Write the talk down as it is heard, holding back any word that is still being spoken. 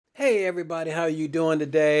Hey everybody, how you doing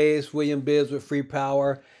today? It's William Biz with Free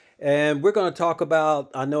Power, and we're going to talk about,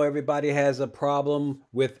 I know everybody has a problem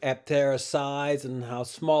with Aptera size and how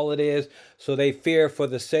small it is, so they fear for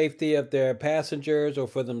the safety of their passengers or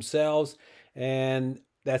for themselves, and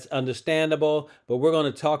that's understandable, but we're going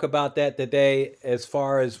to talk about that today as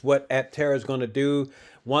far as what Aptera is going to do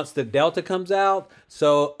once the Delta comes out.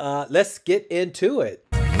 So let's get into it.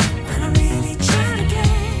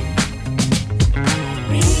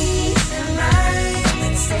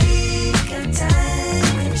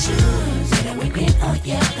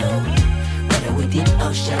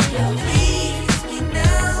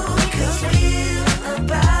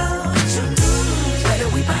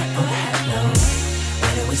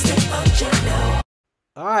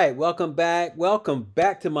 All right, welcome back. Welcome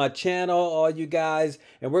back to my channel, all you guys.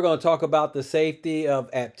 And we're going to talk about the safety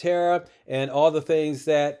of Aptera and all the things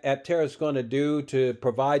that Aptera is going to do to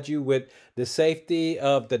provide you with the safety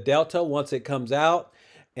of the Delta once it comes out.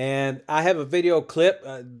 And I have a video clip.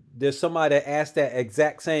 There's somebody that asked that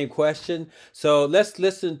exact same question. So let's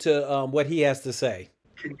listen to what he has to say.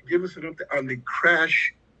 Can you give us an update on the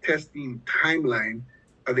crash testing timeline?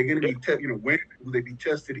 Are they going to be when will they be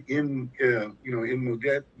tested in in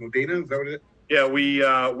Modena? Is that what it is? Yeah,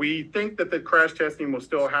 we think that the crash testing will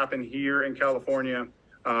still happen here in California.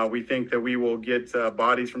 We think that we will get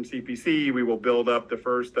bodies from CPC. We will build up the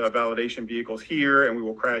first validation vehicles here, and we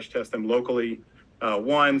will crash test them locally.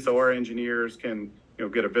 One, so our engineers can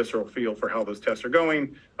get a visceral feel for how those tests are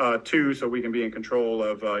going. Two, so we can be in control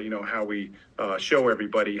of how we show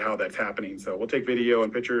everybody how that's happening. So we'll take video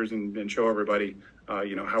and pictures and show everybody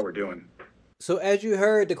how we're doing. So as you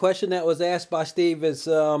heard, the question that was asked by Steve is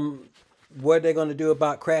what are they going to do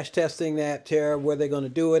about crash testing that Aptera, where they're going to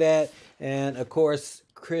do it at. And of course,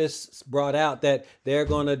 Chris brought out that they're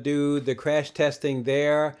going to do the crash testing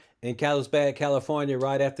there in Carlsbad, California,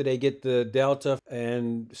 right after they get the Delta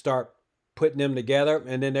and start putting them together.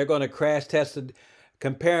 And then they're going to crash test it,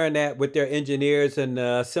 comparing that with their engineers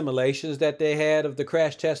and simulations that they had of the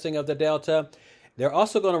crash testing of the Delta. They're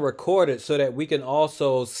also going to record it so that we can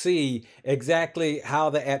also see exactly how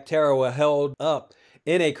the Aptera will hold up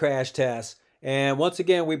in a crash test. And once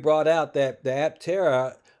again, we brought out that the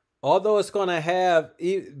Aptera, although it's going to have,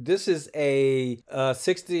 this is a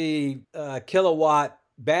 60 kilowatt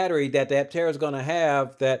battery that the Aptera is going to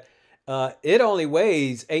have, that it only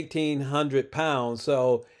weighs 1,800 pounds.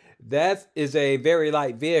 So that is a very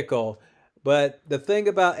light vehicle. But the thing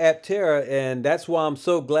about Aptera, and that's why I'm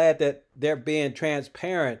so glad that they're being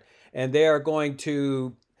transparent and they are going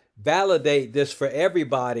to validate this for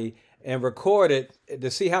everybody and record it to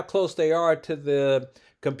see how close they are to the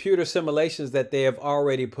computer simulations that they have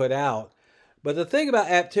already put out. But the thing about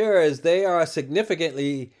Aptera is they are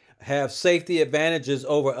significantly have safety advantages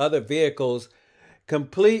over other vehicles,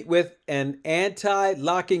 complete with an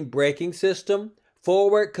anti-locking braking system,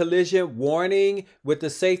 forward collision warning with the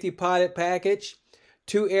safety pilot package,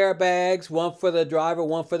 2 airbags, 1 for the driver,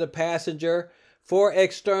 1 for the passenger, 4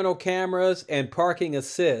 external cameras, and parking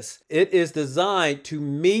assist. It is designed to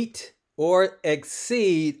meet or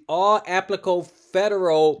exceed all applicable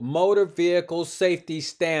federal motor vehicle safety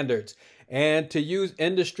standards and to use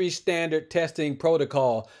industry standard testing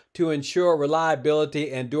protocol to ensure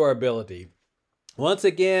reliability and durability. Once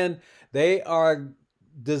again, they are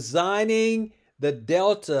designing the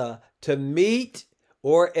Delta to meet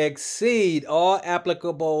or exceed all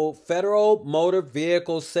applicable federal motor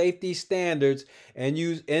vehicle safety standards and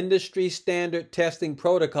use industry standard testing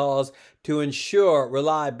protocols to ensure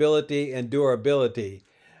reliability and durability.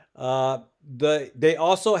 They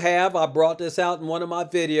also have, I brought this out in one of my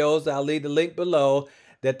videos, I'll leave the link below,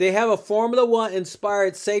 that they have a Formula One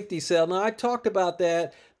inspired safety cell. Now, I talked about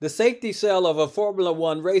that. The safety cell of a Formula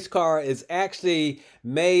One race car is actually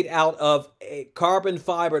made out of a carbon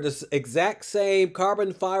fiber, this exact same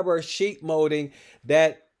carbon fiber sheet molding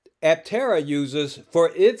that Aptera uses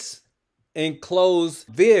for its enclosed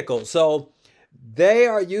vehicle. So they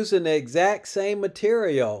are using the exact same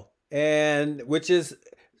material, and which is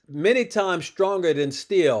many times stronger than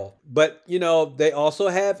steel. But they also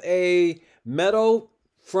have a metal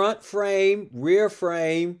front frame, rear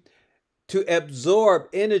frame to absorb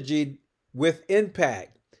energy with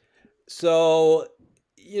impact. So,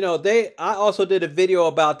 I also did a video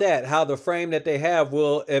about that, how the frame that they have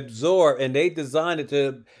will absorb, and they designed it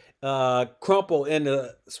to crumple in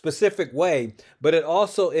a specific way, but it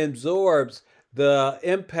also absorbs the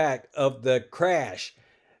impact of the crash.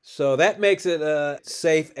 So that makes it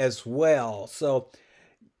safe as well. So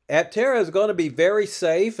Aptera is going to be very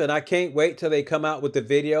safe, and I can't wait till they come out with the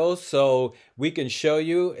videos so we can show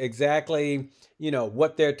you exactly,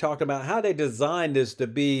 what they're talking about, how they designed this to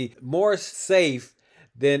be more safe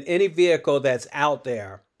than any vehicle that's out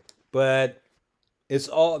there. But it's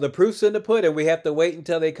all, the proof's in the pudding. We have to wait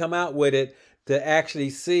until they come out with it to actually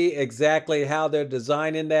see exactly how they're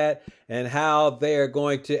designing that and how they are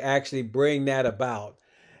going to actually bring that about.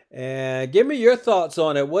 And give me your thoughts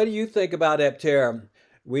on it. What do you think about Aptera?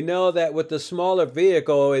 We know that with the smaller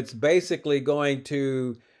vehicle, it's basically going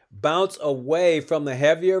to bounce away from the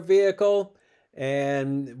heavier vehicle.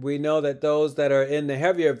 And we know that those that are in the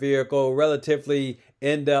heavier vehicle relatively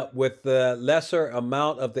end up with the lesser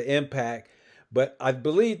amount of the impact. But I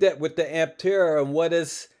believe that with the Aptera and what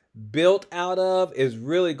it's built out of is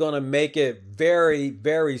really going to make it very,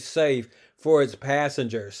 very safe for its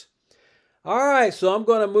passengers. All right, so I'm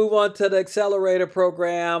going to move on to the accelerator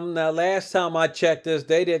program. Now, last time I checked this,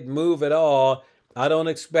 they didn't move at all. I don't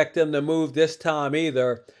expect them to move this time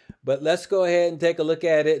either. But let's go ahead and take a look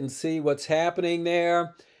at it and see what's happening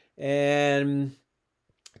there. And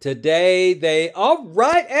today all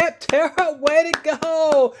right, Aptera, way to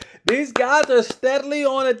go. These guys are steadily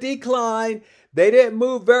on a decline. They didn't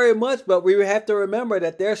move very much, but we have to remember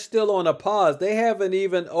that they're still on a pause. They haven't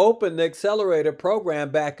even opened the accelerator program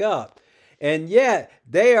back up. And yet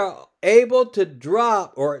they are able to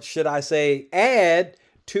drop, or should I say add,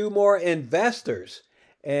 2 more investors.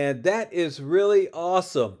 And that is really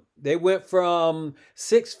awesome. They went from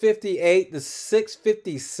 658 to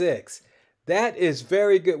 656. That is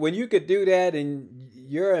very good. When you could do that and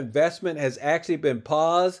your investment has actually been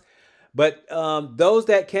paused. But those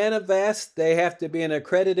that can invest, they have to be an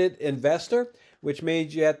accredited investor, which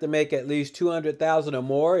means you have to make at least $200,000 or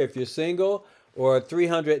more if you're single, or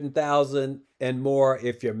 $300,000 and more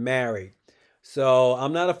if you're married. So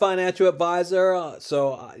I'm not a financial advisor,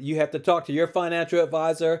 so you have to talk to your financial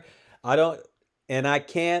advisor. I don't, and I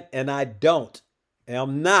can't, and I don't. And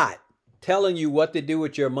I'm not telling you what to do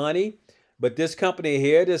with your money, but this company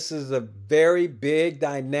here, this is a very big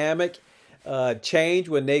dynamic change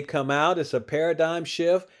when they come out. It's a paradigm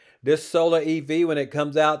shift. This solar EV, when it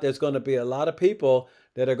comes out, there's going to be a lot of people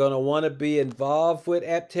that are going to want to be involved with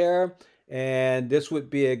Aptera. And this would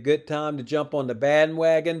be a good time to jump on the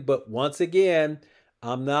bandwagon. But once again,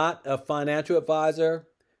 I'm not a financial advisor.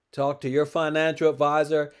 Talk to your financial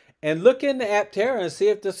advisor and look into Aptera and see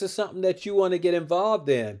if this is something that you want to get involved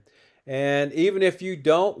in. And even if you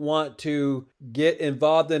don't want to get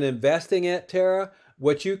involved in investing in Aptera,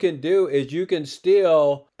 what you can do is you can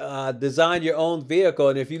still design your own vehicle.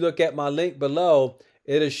 And if you look at my link below,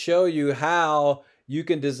 it'll show you how you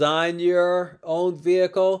can design your own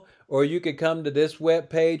vehicle, or you can come to this web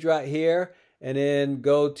page right here and then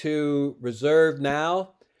go to reserve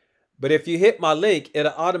now. But if you hit my link,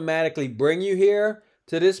 it'll automatically bring you here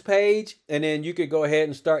to this page, and then you could go ahead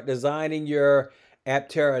and start designing your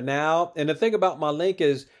Aptera now. And the thing about my link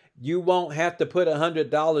is you won't have to put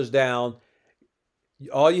 $100 down.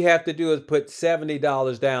 All you have to do is put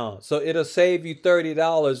 $70 down. So it'll save you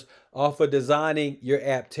 $30 off of designing your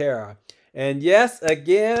Aptera. And yes,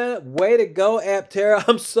 again, way to go, Aptera.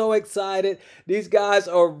 I'm so excited. These guys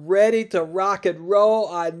are ready to rock and roll.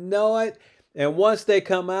 I know it. And once they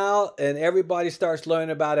come out and everybody starts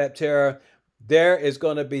learning about Aptera, there is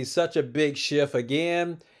going to be such a big shift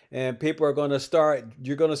again. And people are going to start,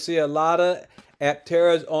 you're going to see a lot of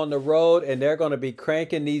Apteras on the road, and they're going to be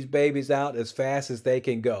cranking these babies out as fast as they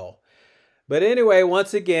can go. But anyway,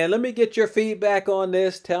 once again, let me get your feedback on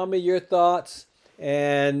this. Tell me your thoughts.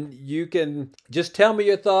 And you can just tell me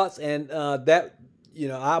your thoughts, and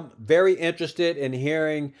I'm very interested in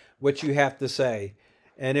hearing what you have to say.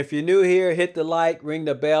 And if you're new here, hit the like, ring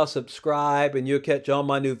the bell, subscribe, and you'll catch all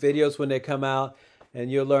my new videos when they come out,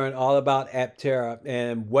 and you'll learn all about Aptera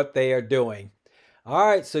and what they are doing. All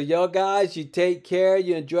right, so y'all guys, you take care.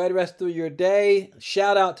 You enjoy the rest of your day.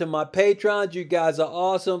 Shout out to my patrons. You guys are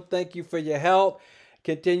awesome. Thank you for your help.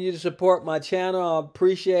 Continue to support my channel. I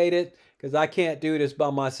appreciate it, because I can't do this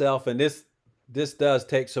by myself, and this does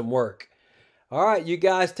take some work. All right, you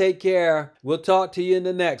guys take care. We'll talk to you in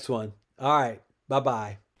the next one. All right,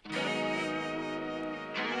 bye-bye.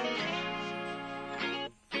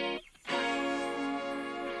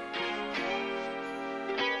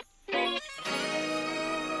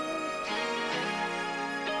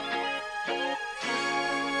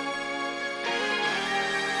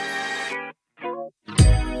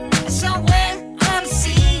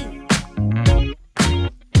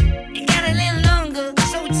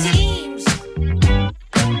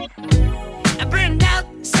 I burned out,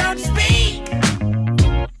 so to speak.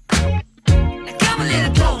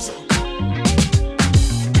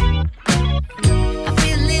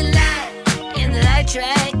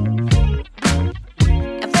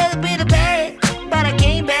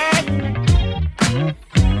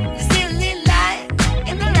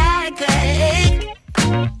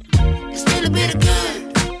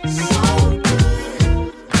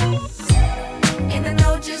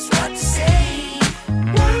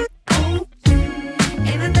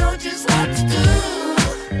 just what to do.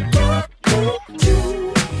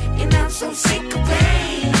 And I'm so sick of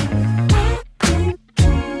pain,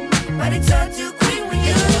 but it's hard to agree with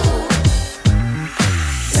you.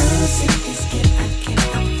 Losing this game, I can't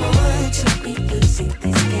afford to be losing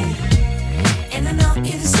this game. And I know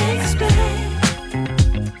you're the same as me.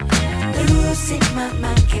 Losing my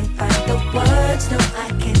mind, can't find the words, no, I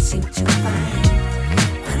can't seem to find.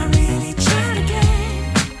 But I'm really trying again.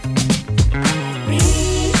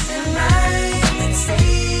 Reason right, let's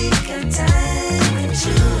take our time and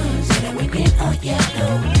choose whether we green or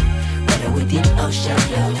yellow, whether we deep or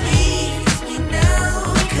shallow. Please me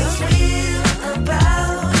now, 'cause we're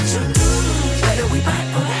about to lose. Whether we buy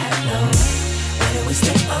or hello, whether we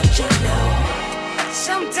stay or jello.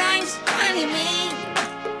 Sometimes, honey, me,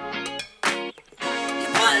 you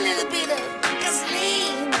put a little bit of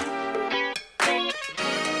gasoline.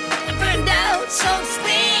 I burned out, so to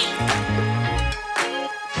speak.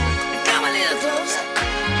 Come a little closer.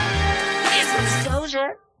 Here's some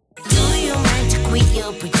disclosure. Do you mind to quit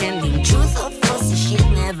your pretending? Truth or false, this shit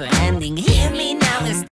never ending. Hear me now, it's